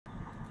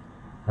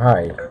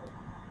Hi,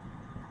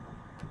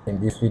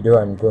 in this video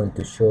I'm going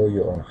to show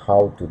you on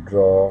how to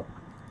draw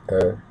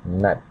a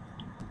nut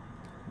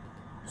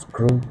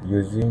screw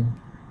using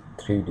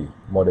 3D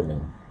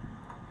modeling.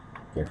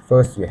 Okay,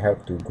 first you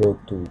have to go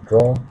to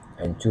draw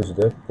and choose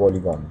the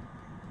polygon.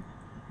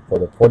 For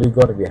the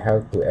polygon we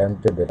have to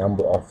enter the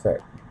number of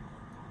sides.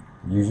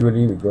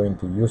 Usually we're going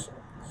to use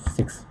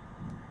 6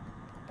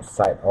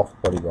 side of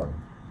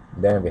polygon.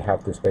 Then we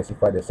have to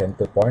specify the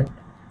center point.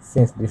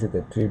 Since this is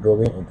the 3D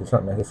drawing, it is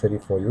not necessary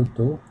for you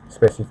to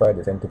specify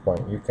the center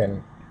point. You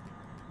can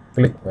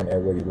click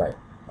whenever you like.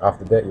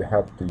 After that you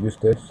have to use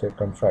the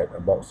circumscribe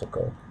about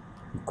circle,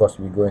 because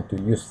we're going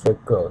to use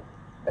circle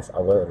as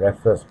our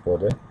reference for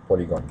the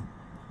polygon.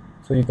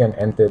 So you can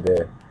enter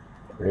the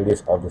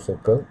radius of the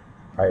circle.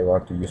 I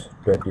want to use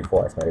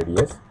 24 as my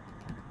radius.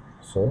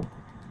 So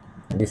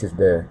this is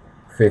the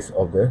face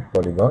of the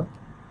polygon.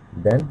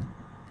 Then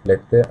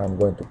later I'm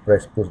going to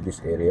press push this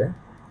area.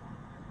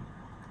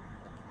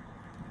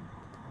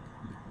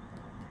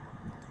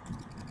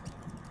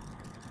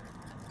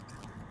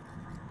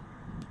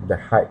 The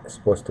height is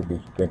supposed to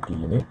be 20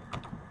 unit.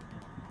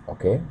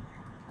 Okay,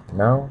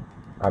 now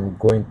I'm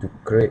going to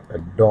create a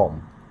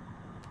dome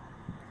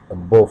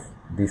above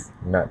this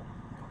nut.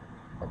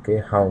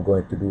 Okay, how I'm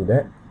going to do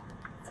that?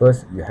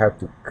 First you have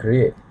to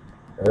create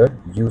a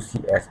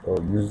UCS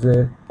or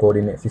user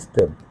coordinate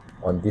system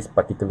on this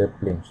particular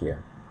plane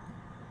here,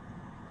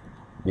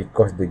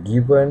 because the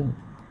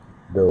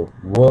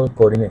world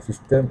coordinate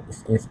system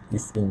is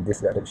in this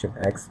direction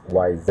x,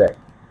 y, z.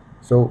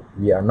 So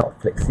we are not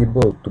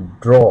flexible to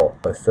draw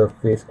a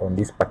surface on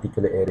this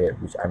particular area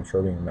which I'm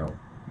showing now.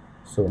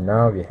 So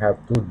now we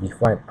have to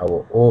define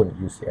our own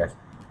UCS.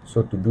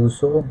 So to do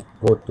so,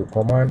 go to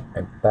command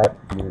and type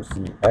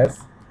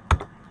UCS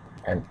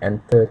and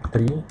enter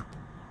 3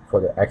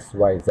 for the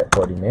XYZ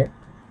coordinate.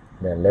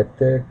 Then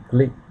later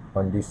click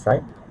on this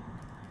side,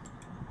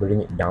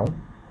 bring it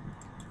down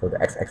for the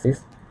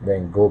x-axis,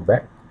 then go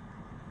back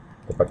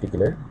the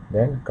particular,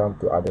 then come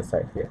to other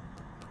side here.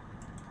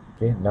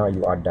 Okay, now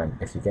you are done.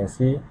 As you can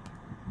see,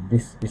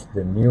 this is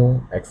the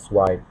new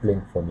XY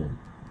plane for me.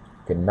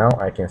 Okay, now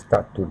I can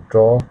start to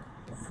draw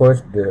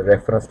first the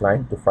reference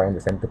line to find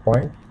the center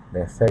point,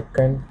 then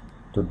second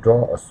to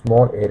draw a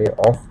small area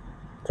of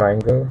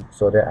triangle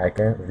so that I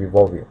can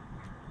revolve it.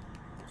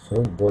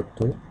 So go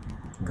to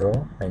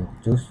draw and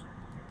choose.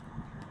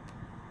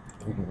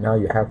 Now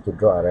you have to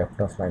draw a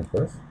reference line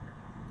first.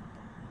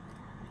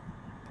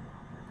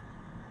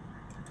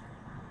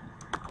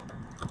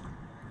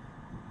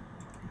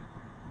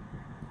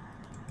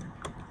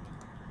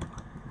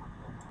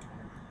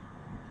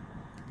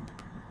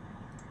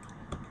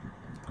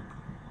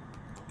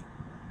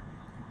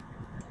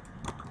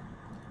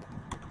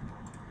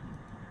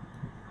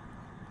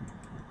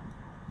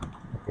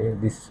 Okay,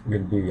 this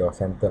will be your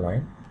center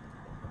line.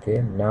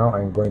 Okay, now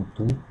I'm going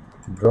to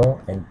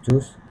draw and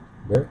choose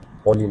the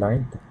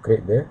polyline to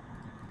create the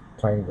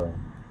triangle.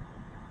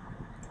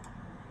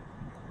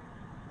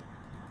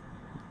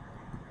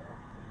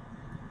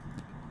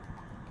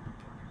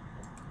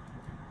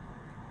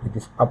 It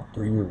is up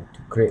to you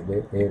to create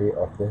the area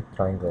of the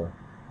triangle.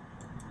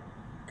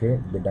 Okay,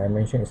 the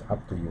dimension is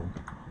up to you.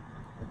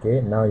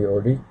 Okay, now you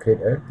already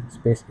create a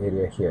space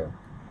area here.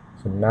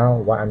 So now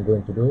what I'm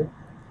going to do,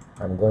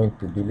 I'm going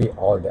to delete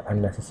all the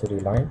unnecessary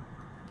line.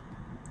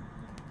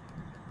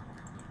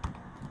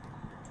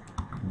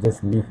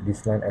 Just leave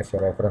this line as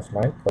your reference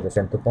line for the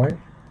center point.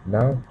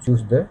 Now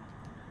choose the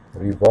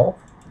revolve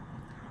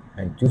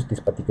and choose this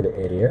particular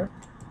area,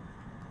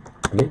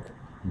 click.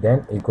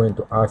 Then it's going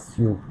to ask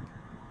you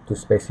to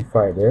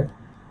specify the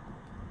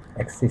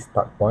axis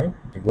start point.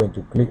 You're going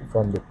to click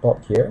from the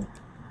top here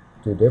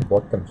to the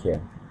bottom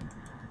here,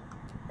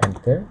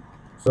 enter.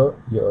 So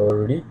you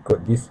already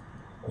got this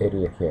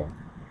area here.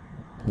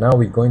 Now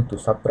we're going to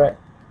subtract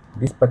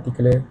this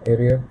particular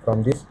area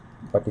from this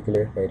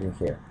particular area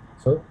here.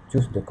 So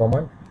choose the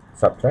command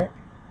subtract.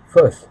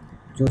 First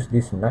choose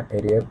this nut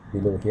area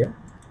below here,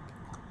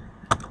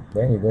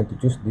 then you're going to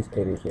choose this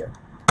area here.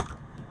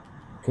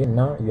 Okay,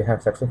 now you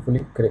have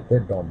successfully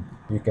created DOM.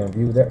 You can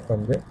view that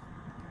from the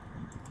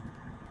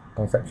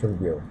conceptual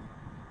view.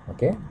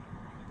 Okay,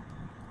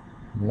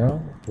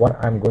 now what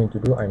I'm going to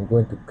do, I'm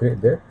going to create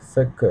the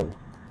circle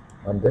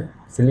on the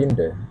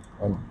cylinder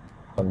on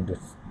the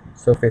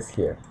surface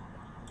here.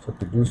 So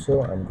to do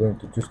so, I'm going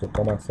to choose the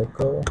command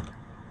circle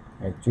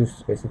and choose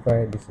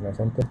specify this is my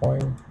center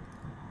point.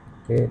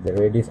 Okay, the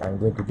radius I'm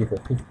going to give a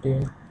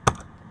 15.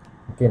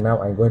 Okay,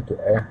 now I'm going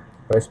to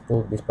press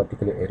pull this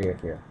particular area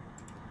here.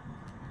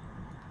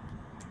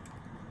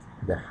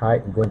 The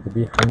height is going to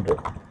be 100.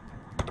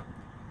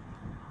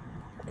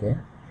 Okay.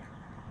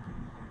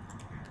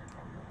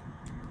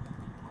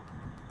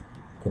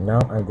 Okay, now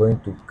I'm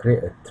going to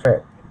create a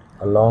thread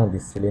along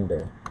this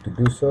cylinder. To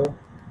do so,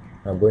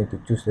 I'm going to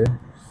choose the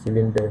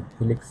cylinder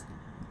helix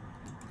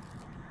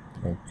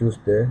and choose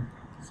the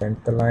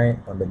center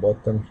line on the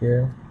bottom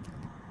here,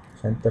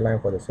 center line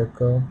for the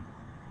circle.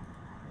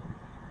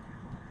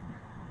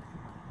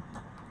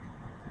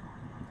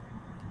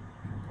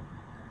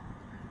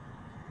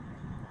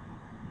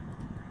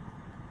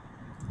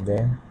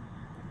 Then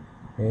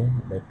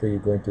later you're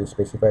going to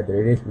specify the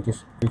radius, which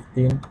is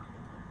 15.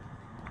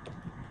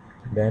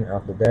 Then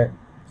after that,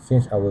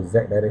 since our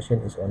z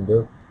direction is on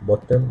the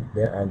bottom,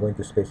 then I'm going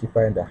to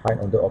specify the height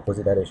on the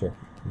opposite direction,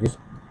 which is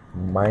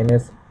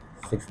minus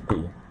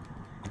 60.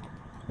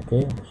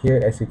 Okay, here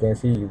as you can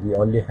see, we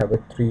only have a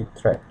 3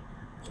 thread.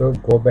 So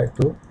go back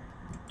to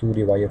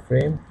 2D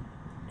wireframe,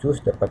 choose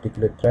the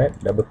particular thread,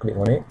 double click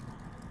on it.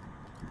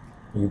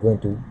 You're going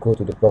to go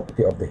to the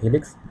property of the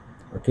helix.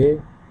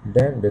 Okay,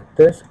 then the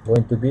turns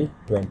going to be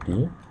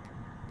 20.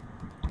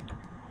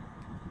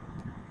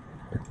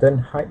 The turn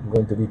height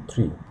going to be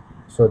 3,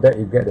 so that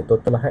you get the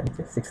total height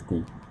is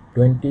 60.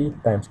 20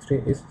 times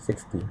 3 is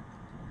 60.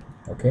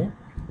 Okay,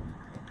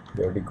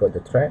 we already got the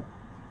thread.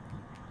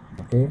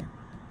 Okay,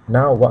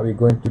 now what we're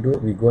going to do,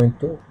 we're going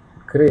to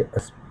create a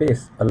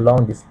space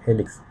along this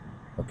helix.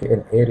 Okay,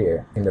 an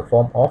area in the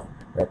form of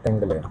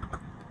rectangular.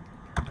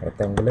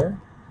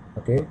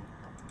 Okay,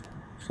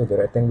 so the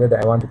rectangle that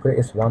I want to create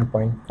is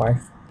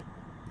 1.5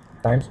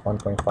 times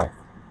 1.5.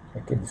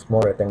 Okay, this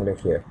small rectangular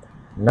here.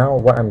 Now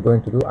what I'm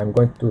going to do, I'm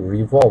going to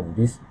revolve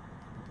this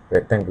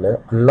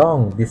rectangular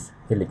along this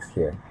helix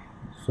here,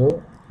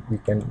 so we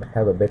can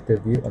have a better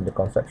view on the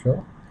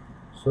conceptual.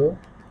 So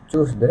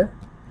choose the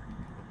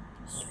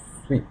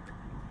sweep,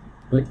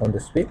 click on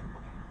the sweep.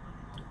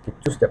 Okay,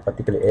 choose that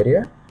particular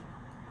area,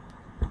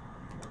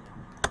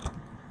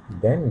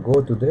 then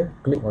go to the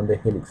click on the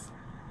helix,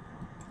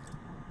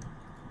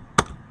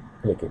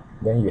 click it.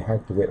 Then you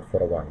have to wait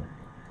for a while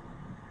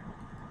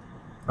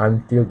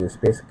until the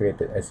space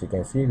created. As you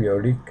can see, we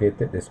already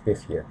created the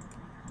space here.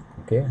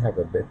 Okay, have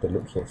a better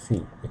look here.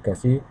 See, you can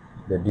see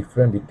the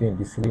difference between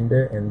the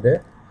cylinder and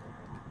the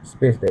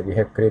space that we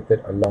have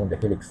created along the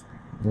helix.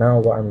 Now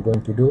what I'm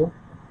going to do,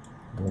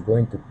 I'm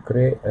going to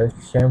create a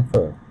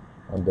chamfer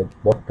on the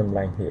bottom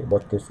line here,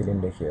 bottom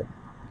cylinder here.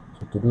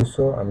 So to do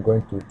so, I'm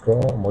going to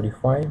draw,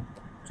 modify,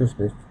 choose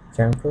the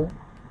chamfer.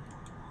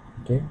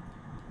 Okay,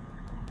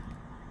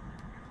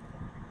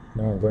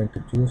 now I'm going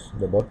to choose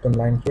the bottom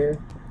line here.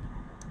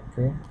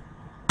 Okay,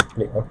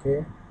 click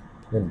OK.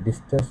 Then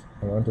distance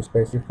I want to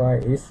specify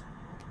is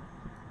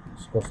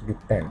supposed to be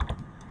 10.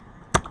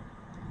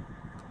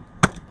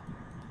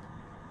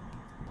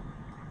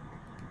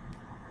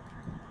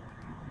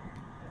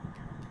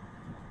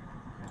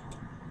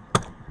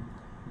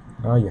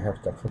 Now you have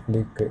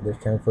successfully create the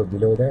chamfer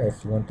below there.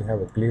 As you want to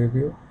have a clear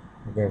view,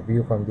 you can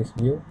view from this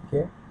view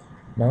here.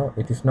 Now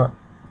it is not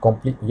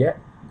complete yet,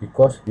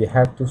 because we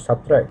have to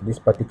subtract this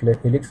particular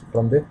helix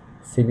from the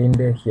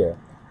cylinder here.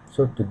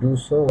 So to do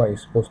so, what you're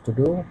supposed to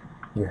do,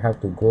 you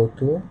have to go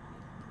to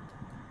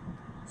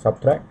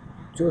subtract,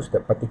 choose the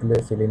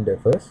particular cylinder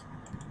first,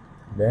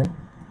 then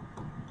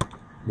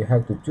you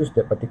have to choose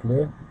the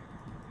particular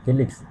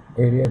helix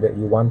area that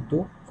you want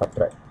to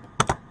subtract.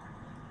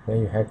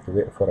 Then you have to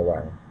wait for a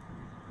while.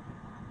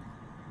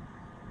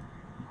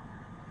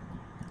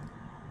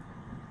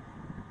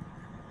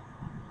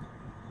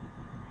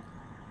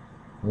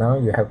 Now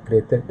you have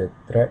created the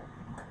thread,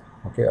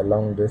 okay,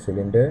 along the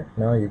cylinder.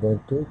 Now you're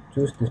going to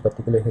choose this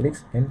particular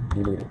helix and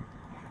delete it.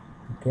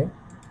 Okay,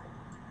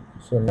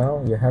 so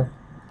now you have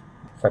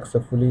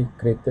successfully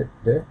created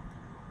the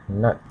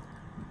nut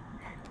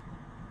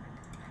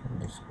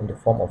in the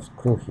form of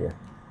screw here.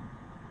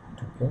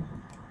 Okay,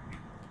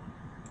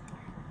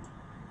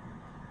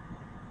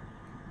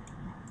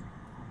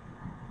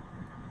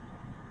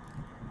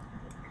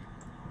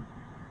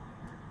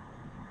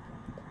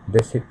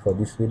 that's it for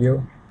this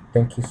video.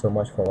 Thank you so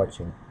much for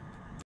watching.